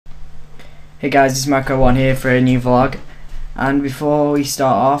Hey guys, it's Macro1 here for a new vlog, and before we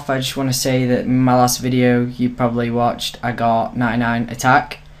start off I just want to say that in my last video you probably watched, I got 99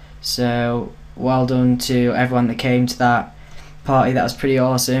 attack, so well done to everyone that came to that party. That was pretty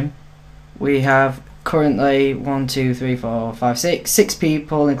awesome. We have currently 6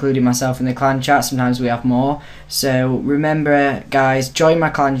 people including myself in the clan chat. Sometimes we have more, so remember guys, join my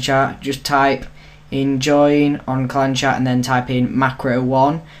clan chat. Just type in join on clan chat and then type in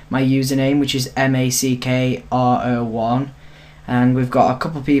macro1, my username, which is MACKRO1, and we've got a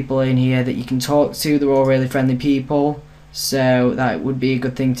couple people in here that you can talk to. They're all really friendly people, so that would be a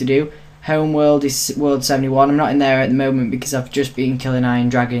good thing to do. Homeworld is world 71. I'm not in there at the moment because I've just been killing iron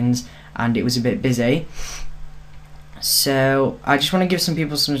dragons and it was a bit busy, so I just want to give some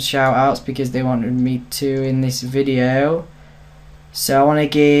people some shout outs because they wanted me to in this video. So I want to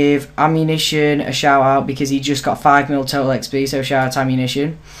give Ammunition a shout out because he just got 5 mil total XP, so shout out to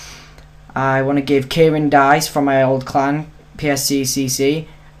Ammunition. I want to give Kieran Dice from my old clan, PSCCC,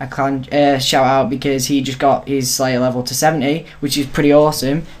 a clan shout out because he just got his Slayer level to 70, which is pretty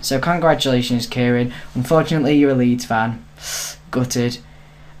awesome, so congratulations Kieran. Unfortunately you're a Leeds fan, gutted.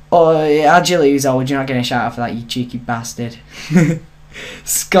 Oh, Agility was old, you're not getting a shout out for that, you cheeky bastard.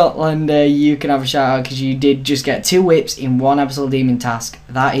 Scotlander, you can have a shout out because you did just get 2 whips in 1 Absolute Demon task.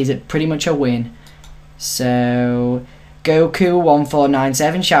 That is pretty much a win. So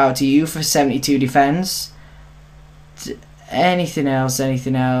Goku1497, shout out to you for 72 defense. Anything else?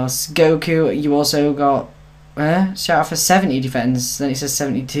 Goku, you also got shout out for 70 defense. Then it says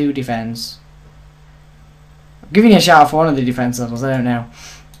 72 defense. I'm giving you a shout out for one of the defense levels. I don't know.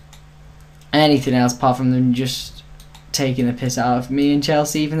 Anything else apart from them just taking the piss out of me and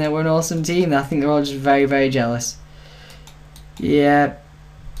Chelsea, even though we're an awesome team? I think they're all just very, very jealous. Yeah.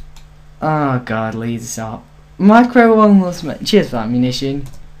 Oh god, Leeds is up. Macro1 loves me. Cheers for that, Ammunition.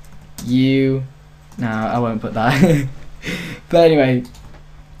 You. No, I won't put that. But anyway,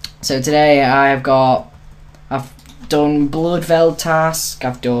 so today I've done Bloodveld task,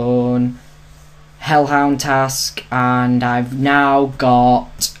 I've done Hellhound task, and I've now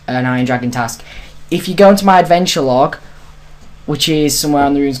got an Iron Dragon task. If you go into my adventure log, which is somewhere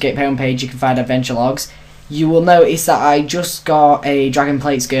on the Runescape homepage, you can find adventure logs, you will notice that I just got a Dragon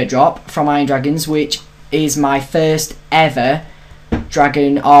Plate Skirt drop from Iron Dragons, which is my first ever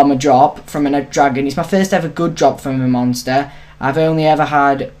Dragon Armour drop from a dragon. It's my first ever good drop from a monster. I've only ever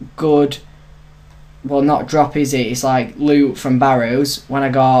had good, well, not drop is it, it's like loot from Barrows.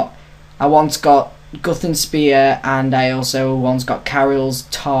 I once got Guthan Spear, and I also once got Carol's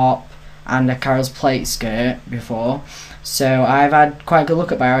top and a Carol's Plate Skirt before, so I've had quite a good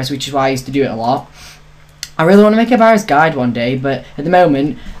look at Barrows, which is why I used to do it a lot. I really want to make a Barrows guide one day, but at the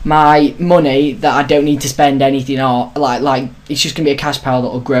moment my money that I don't need to spend anything on, like it's just gonna be a cash pile that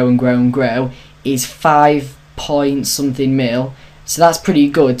will grow and grow and grow, is 5 point something mil, so that's pretty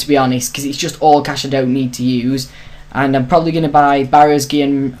good to be honest, because it's just all cash I don't need to use. And I'm probably gonna buy Barrows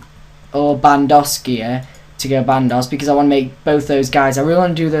gear or Bandos gear to go Bandos, because I want to make both those guys. I really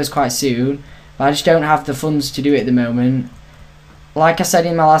want to do those quite soon, but I just don't have the funds to do it at the moment. Like I said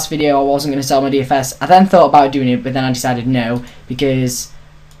in my last video, I wasn't going to sell my DFS. I then thought about doing it, but then I decided no, because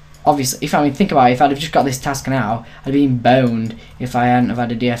obviously, think about it, if I'd have just got this task now, I'd have been boned if I hadn't have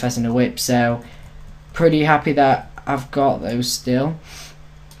had a DFS and a whip. So pretty happy that I've got those still.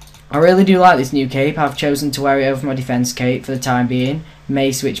 I really do like this new cape. I've chosen to wear it over my defense cape for the time being.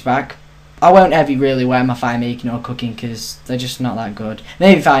 May switch back. I won't ever really wear my fire making or cooking because they're just not that good.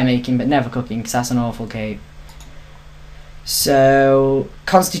 Maybe fire making, but never cooking because that's an awful cape. So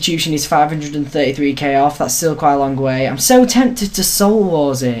Constitution is 533k off. That's still quite a long way. I'm so tempted to Soul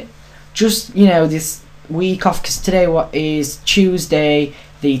Wars it. Just, you know, this week off, because today is Tuesday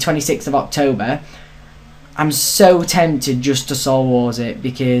the 26th of October. I'm so tempted just to Soul Wars it,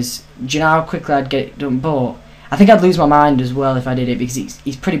 because do you know how quickly I'd get it done? But I think I'd lose my mind as well if I did it, because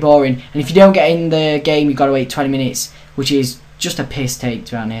it's pretty boring, and if you don't get in the game you've got to wait 20 minutes, which is just a piss take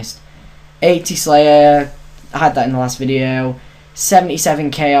to be honest. 80 Slayer, I had that in the last video.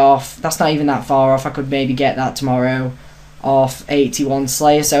 77k off, that's not even that far off. I could maybe get that tomorrow off 81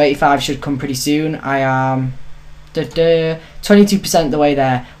 Slayer, so 85 should come pretty soon. I am 22% the way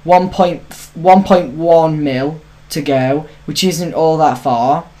there. 1.1 mil to go, which isn't all that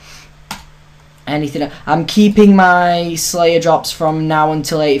far. Anything, I'm keeping my Slayer drops from now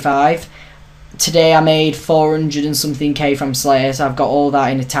until 85. Today I made 400 and something K from Slayer, so I've got all that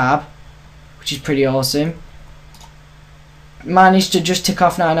in a tab, which is pretty awesome. Managed to just tick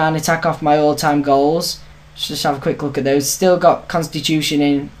off 99 attack off my all-time goals. Just have a quick look at those. Still got Constitution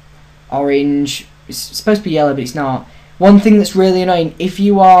in orange. It's supposed to be yellow, but it's not. one thing that's really annoying, if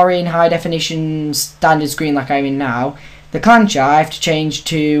you are in high definition standard screen like I'm in now, the clan chat I have to change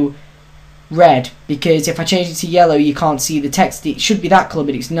to red, because if I change it to yellow you can't see the text. It should be that colour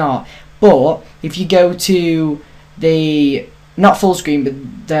but it's not. But if you go to the, not full screen, but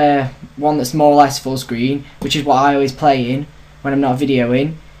the one that's more or less full screen, which is what I always play in when I'm not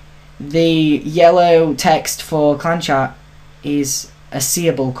videoing, the yellow text for clan chat is a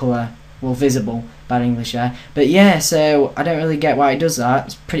seeable colour. Well, visible, bad English there. But yeah, so I don't really get why it does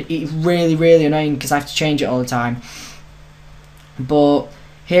that. It's really annoying because I have to change it all the time. But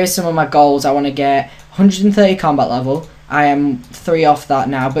here's some of my goals. I want to get 130 combat level. I am 3 off that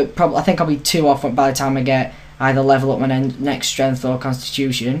now, but probably I think I'll be 2 off by the time I get either level up my next strength or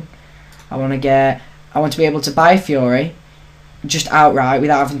constitution. I want to be able to buy Fury just outright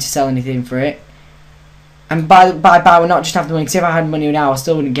without having to sell anything for it. And by buy, we're not just having the money, because if I had money now I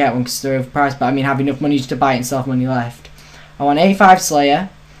still wouldn't get one because they're overpriced, but I mean have enough money just to buy it and still have money left. I want 85 Slayer,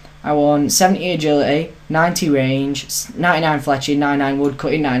 I want 70 agility, 90 range, 99 fletching, 99 wood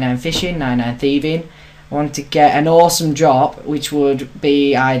cutting, 99 fishing, 99 thieving. I want to get an awesome drop, which would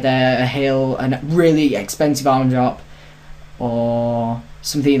be either a hill, a really expensive arm drop, or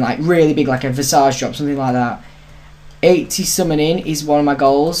something like really big, like a Visage drop, something like that. 80 summoning is one of my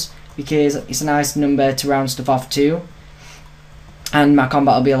goals, because it's a nice number to round stuff off to, and my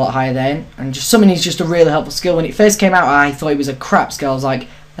combat will be a lot higher then. And just summoning is just a really helpful skill. When it first came out I thought it was a crap skill. I was like,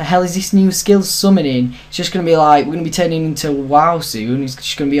 the hell is this new skill, summoning? It's just going to be like, we're going to be turning into WoW soon, it's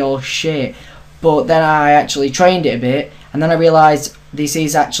just going to be all shit. But then I actually trained it a bit, and then I realised this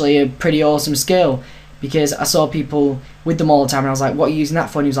is actually a pretty awesome skill, because I saw people with them all the time and I was like, what are you using that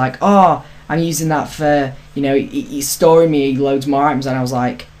for? And he was like, oh, I'm using that for, you know, he's storing me loads more items. And I was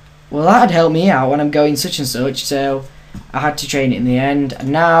like, well, that'd help me out when I'm going such and such. So I had to train it in the end, and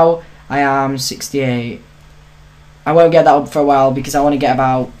now I am 68. I won't get that up for a while because I want to get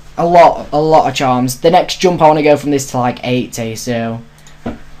about a lot of charms. The next jump I want to go from this to like 80, so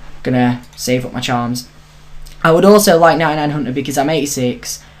I'm gonna save up my charms. I would also like 99 Hunter because I'm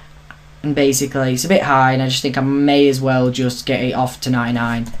 86, and basically it's a bit high, and I just think I may as well just get it off to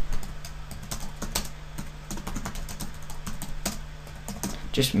 99.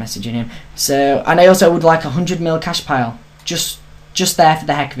 Just messaging him. So, and I also would like 100 mil cash pile, just there for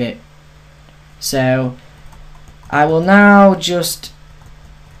the heck of it. So I will now just,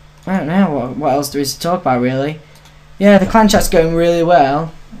 I don't know what else there is to talk about really. Yeah, the clan chat's going really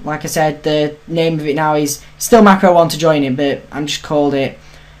well. Like I said, the name of it now is still Macro 1 to join it, but I'm just called it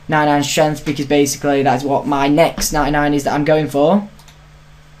 99 strength because basically that's what my next 99 is that I'm going for.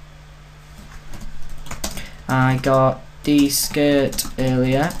 I got the skirt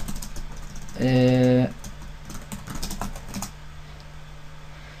earlier.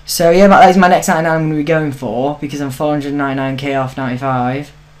 So yeah, that is my next 99 I'm going to be going for, because I'm 499k off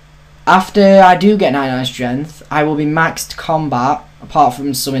 95. After I do get 99 strength, I will be maxed combat, apart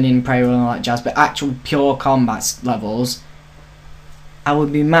from summoning, prayer and all that jazz, but actual pure combat levels, I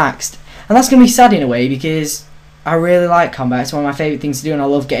would be maxed. And that's going to be sad in a way, because I really like combat. It's one of my favourite things to do and I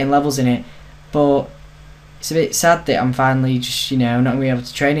love getting levels in it. But it's a bit sad that I'm finally just, you know, not going to be able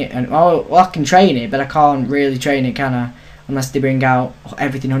to train it. And well, I can train it, but I can't really train it, can I? Unless they bring out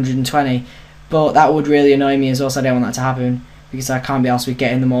everything 120. But that would really annoy me as well, so I don't want that to happen, because I can't be asked with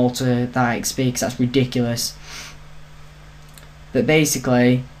getting them all to that XP, because that's ridiculous. But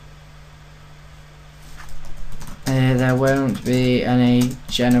basically, there won't be any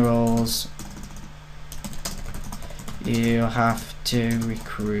generals. You have to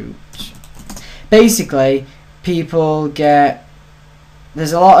recruit. Basically, people get,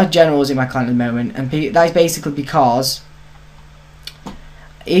 there's a lot of generals in my clan at the moment, and that's basically because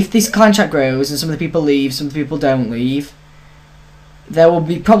if this clan chat grows and some of the people leave, some of the people don't leave, there will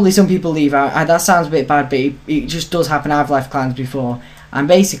be probably some people leave out. That sounds a bit bad, but it just does happen. I've left clans before, and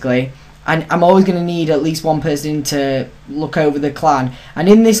basically I'm always going to need at least one person to look over the clan. And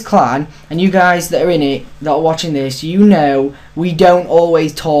in this clan, and you guys that are in it, that are watching this, you know we don't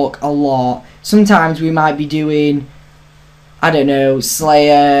always talk a lot. Sometimes we might be doing, I don't know,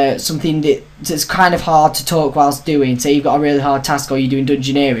 Slayer, something that's kind of hard to talk whilst doing. Say you've got a really hard task or you're doing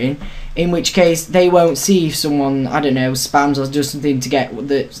dungeoneering, in which case they won't see if someone, I don't know, spams or does something to get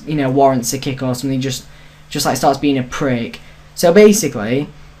that, you know, warrants a kick or something, just like starts being a prick. So basically,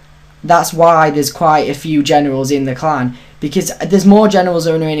 that's why there's quite a few generals in the clan, because there's more generals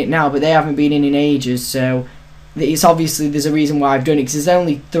that are in it now, but they haven't been in ages. So it's obviously there's a reason why I've done it, because there's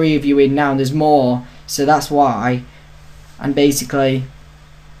only 3 of you in now and there's more, so that's why. And basically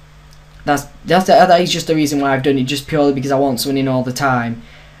that is just the reason why I've done it, just purely because I want someone in all the time.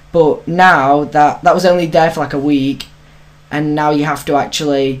 But now that was only there for like a week, and now you have to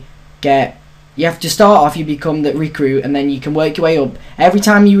actually you have to start off, you become the recruit, and then you can work your way up. Every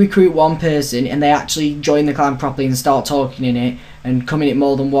time you recruit one person and they actually join the clan properly and start talking in it and come in it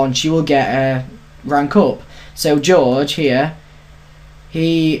more than once, you will get a rank up. So George here,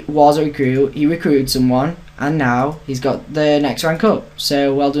 he was a recruit, he recruited someone, and now he's got the next rank up.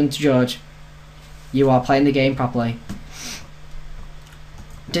 So well done to George. You are playing the game properly.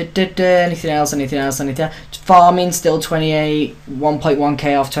 Anything else? Farming still 28,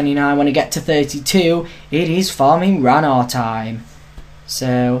 1.1k off 29. When I get to 32, it is farming Ranar time.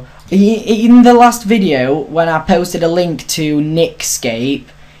 So in the last video, when I posted a link to Runescape,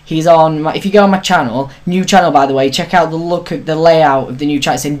 he's on if you go on my channel, new channel by the way, check out the look at the layout of the new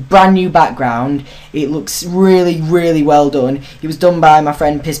channel. It's in brand new background. It looks really, really well done. It was done by my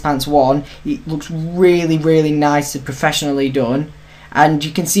friend Pisspants1. It looks really, really nice and professionally done. And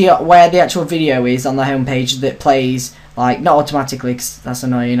you can see where the actual video is on the homepage that plays, like, not automatically, because that's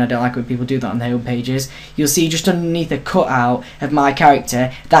annoying. I don't like when people do that on the home pages. You'll see just underneath a cutout of my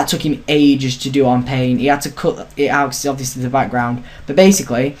character. That took him ages to do on Paint. He had to cut it out because it's obviously the background. But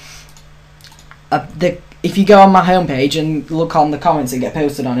basically, if you go on my homepage and look on the comments that get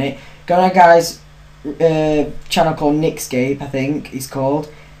posted on it, go on a guy's channel called Runescape, I think he's called,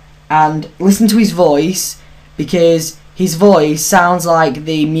 and listen to his voice, because his voice sounds like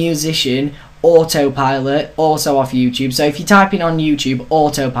the musician Autopilot, also off YouTube. So if you type in on YouTube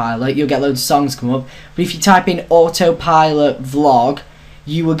Autopilot, you'll get loads of songs come up. But if you type in Autopilot vlog,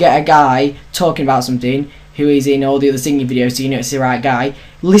 you will get a guy talking about something who is in all the other singing videos, so you know it's the right guy.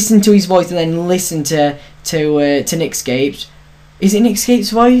 Listen to his voice and then listen to Runescape's. Is it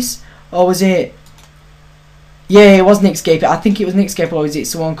Runescape's voice? Or was it... Yeah, it was Runescape. I think it was Runescape, or was it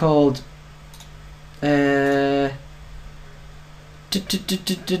someone called... Trying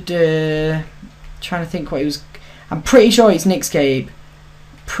to think what he was. I'm pretty sure it's Runescape.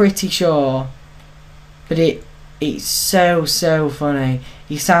 Pretty sure. But it's so funny.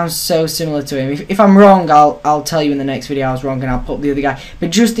 He sounds so similar to him. If I'm wrong, I'll tell you in the next video I was wrong, and I'll put the other guy. But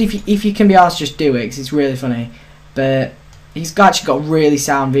just if you can be asked, just do it, because it's really funny. But he's actually got really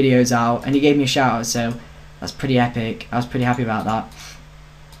sound videos out, and he gave me a shout out, so that's pretty epic. I was pretty happy about that.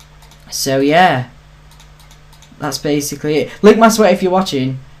 So yeah. That's basically it. Lick my sweat if you're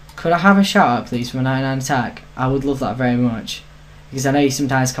watching. Could I have a shout out please for a 99 attack? I would love that very much. Because I know you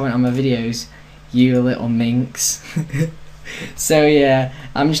sometimes comment on my videos. You little minx. So yeah,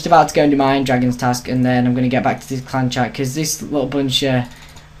 I'm just about to go and do my Iron Dragon's task, and then I'm going to get back to this clan chat, because this little bunch of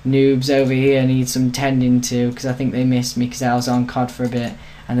noobs over here need some tending to, because I think they missed me because I was on COD for a bit,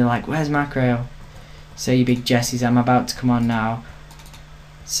 and they're like, where's Macro? So you big Jessies, I'm about to come on now.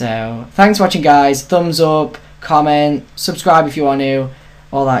 So thanks for watching guys, thumbs up, comment, subscribe if you want to,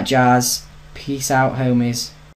 all that jazz. Peace out homies.